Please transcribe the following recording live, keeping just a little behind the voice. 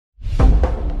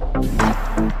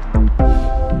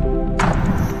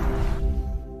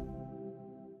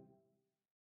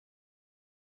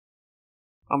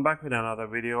I'm back with another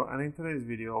video, and in today's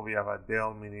video we have a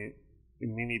Dell mini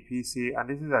PC, and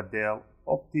this is a Dell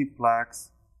OptiPlex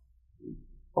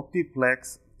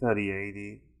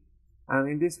 3080. And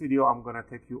in this video I'm gonna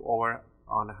take you over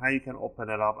on how you can open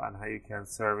it up and how you can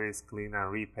service, clean, and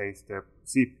repaste the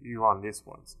CPU on this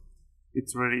ones.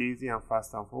 It's really easy and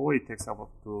fast and forward. It takes up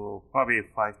to probably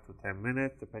 5 to 10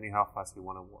 minutes depending how fast you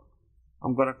want to work.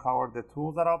 I'm gonna cover the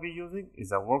tools that I'll be using.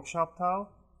 Is a workshop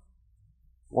towel,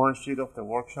 one sheet of the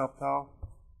workshop towel.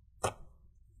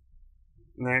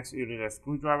 Next, you need a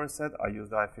screwdriver set. I use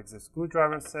the UFIXTEK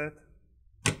screwdriver set.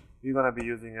 You're gonna be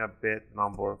using a bit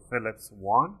number Phillips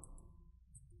 1.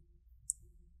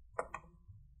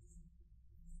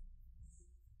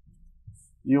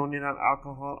 You need an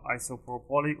alcohol,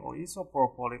 isopropylic or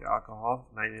isopropylic alcohol,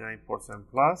 99%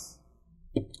 plus.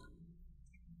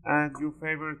 And your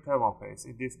favorite thermal paste.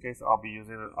 In this case, I'll be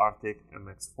using an Arctic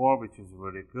MX4, which is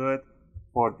really good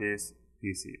for this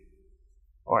PC.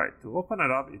 Alright, to open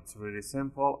it up, it's really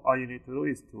simple. All you need to do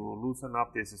is to loosen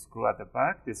up this screw at the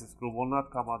back. This screw will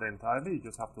not come out entirely. You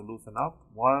just have to loosen up.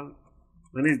 When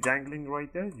it's dangling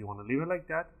right there, you want to leave it like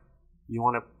that. You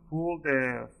want to pull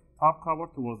the top cover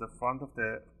towards the front of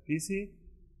the PC,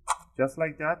 just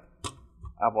like that.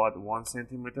 About 1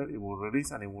 centimeter, it will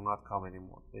release and it will not come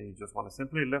anymore. Then you just want to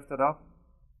simply lift it up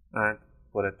and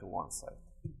put it to one side.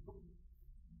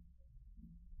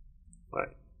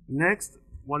 Right. Next,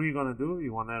 what are you going to do?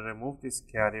 You want to remove this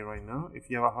caddy right now. If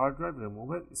you have a hard drive,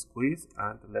 remove it, squeeze,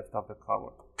 and lift up the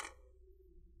cover.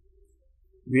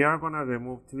 We are going to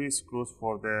remove 3 screws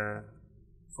for the...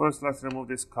 First, let's remove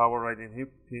this cover right in here.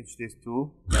 Pinch these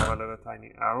two. You have a little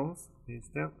tiny arrows.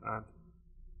 Pinch them, and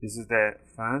this is the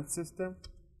fan system.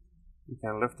 You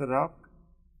can lift it up.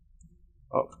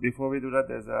 Oh, before we do that,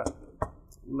 there's a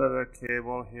little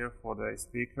cable here for the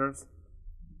speakers.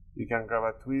 You can grab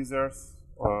a tweezers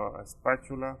or a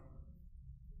spatula.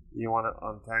 You want to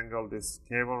untangle this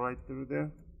cable right through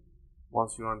there.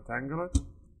 Once you untangle it,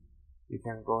 you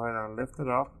can go ahead and lift it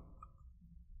up.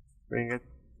 Bring it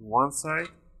to one side.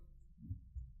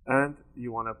 And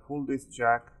you want to pull this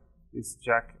jack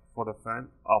for the fan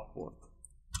upward.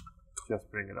 Just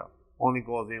bring it up. Only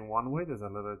goes in one way. There's a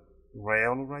little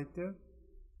rail right there.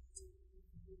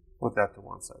 Put that to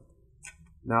one side.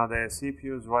 Now the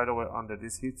CPU is right over under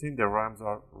this heatsink. The RAMs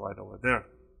are right over there.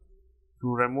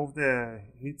 To remove the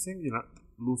heatsink,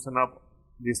 loosen up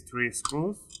these 3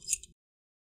 screws.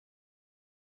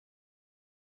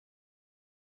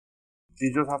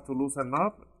 You just have to loosen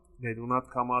up. They do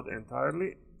not come out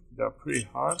entirely. They're pretty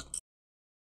hard.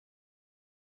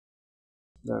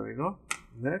 There we go.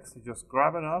 Next, you just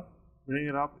grab it up, bring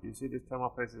it up. You see this thermal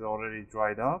paste is already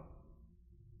dried up.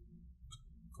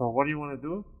 So what do you want to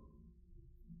do?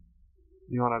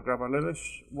 You want to grab a little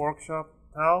workshop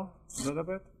towel, a little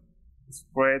bit,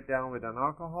 spray it down with an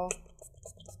alcohol.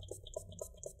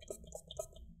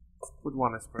 Put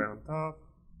one spray on top.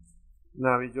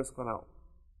 Now we're just gonna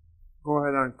go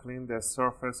ahead and clean the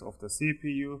surface of the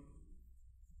CPU.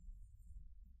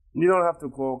 You don't have to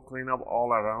go clean up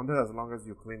all around it. As long as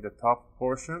you clean the top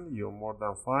portion, you're more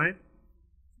than fine.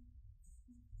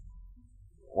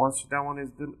 Once that one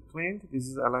is cleaned, this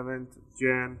is 11th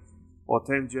gen or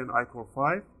 10th gen iCore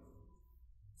 5.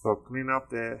 So clean up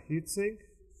the heatsink.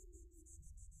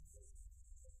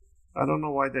 I don't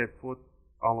know why they put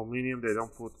aluminum. They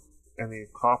don't put any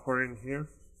copper in here.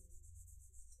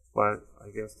 But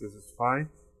I guess this is fine.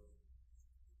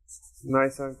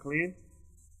 Nice and clean.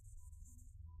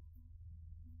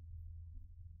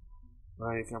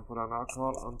 Now you can put an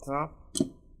alcohol on top.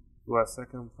 Do a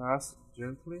second pass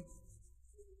gently.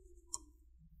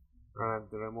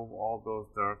 And remove all those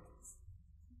dirt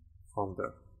from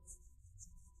there.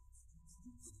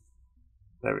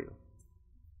 There we go.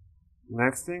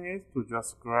 Next thing is to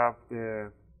just grab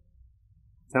the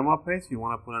thermal paste. You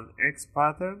want to put an X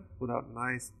pattern. Put a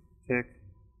nice thick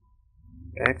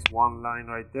X, one line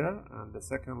right there, and the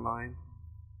second line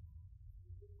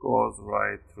goes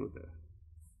right through there.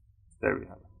 There we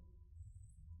have it.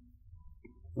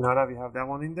 Now that we have that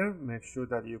one in there, make sure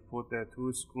that you put the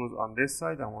 2 screws on this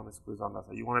side and 1 screw on that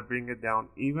side. You want to bring it down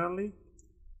evenly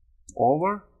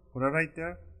over, put it right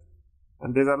there.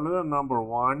 And there's a little number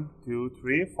 1, 2,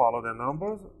 3. Follow the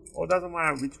numbers. Or it doesn't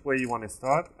matter which way you want to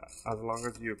start, as long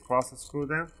as you cross screw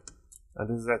them. And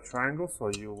this is a triangle, so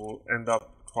you will end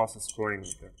up cross screwing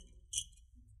it there.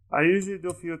 I usually do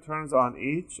a few turns on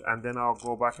each, and then I'll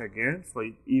go back again, so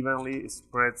it evenly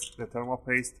spreads the thermal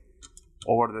paste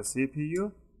over the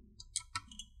CPU.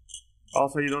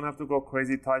 Also, you don't have to go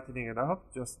crazy tightening it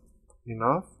up, just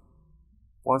enough.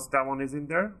 Once that one is in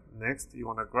there, next you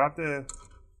want to grab the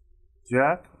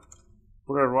jack,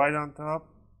 put it right on top,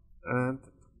 and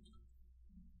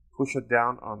push it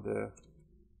down on the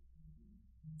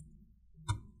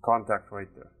contact right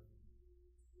there.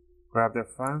 Grab the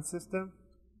fan system,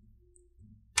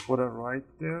 put it right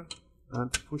there,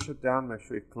 and push it down. Make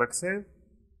sure it clicks in.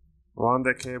 Run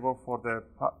the cable for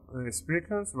the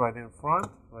speakers right in front,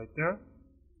 right there.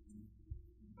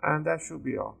 And that should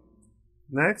be all.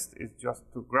 Next is just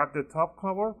to grab the top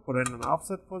cover, put it in an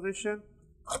offset position,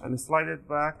 and slide it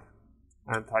back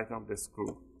and tighten the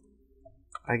screw.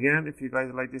 Again, if you guys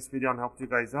like this video and helped you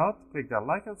guys out, click that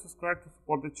like and subscribe to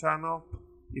support the channel.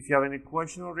 If you have any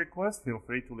question or requests, feel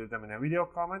free to leave them in a video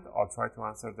comment. I'll try to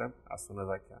answer them as soon as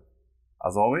I can.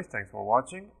 As always, thanks for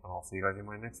watching, and I'll see you guys in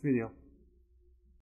my next video.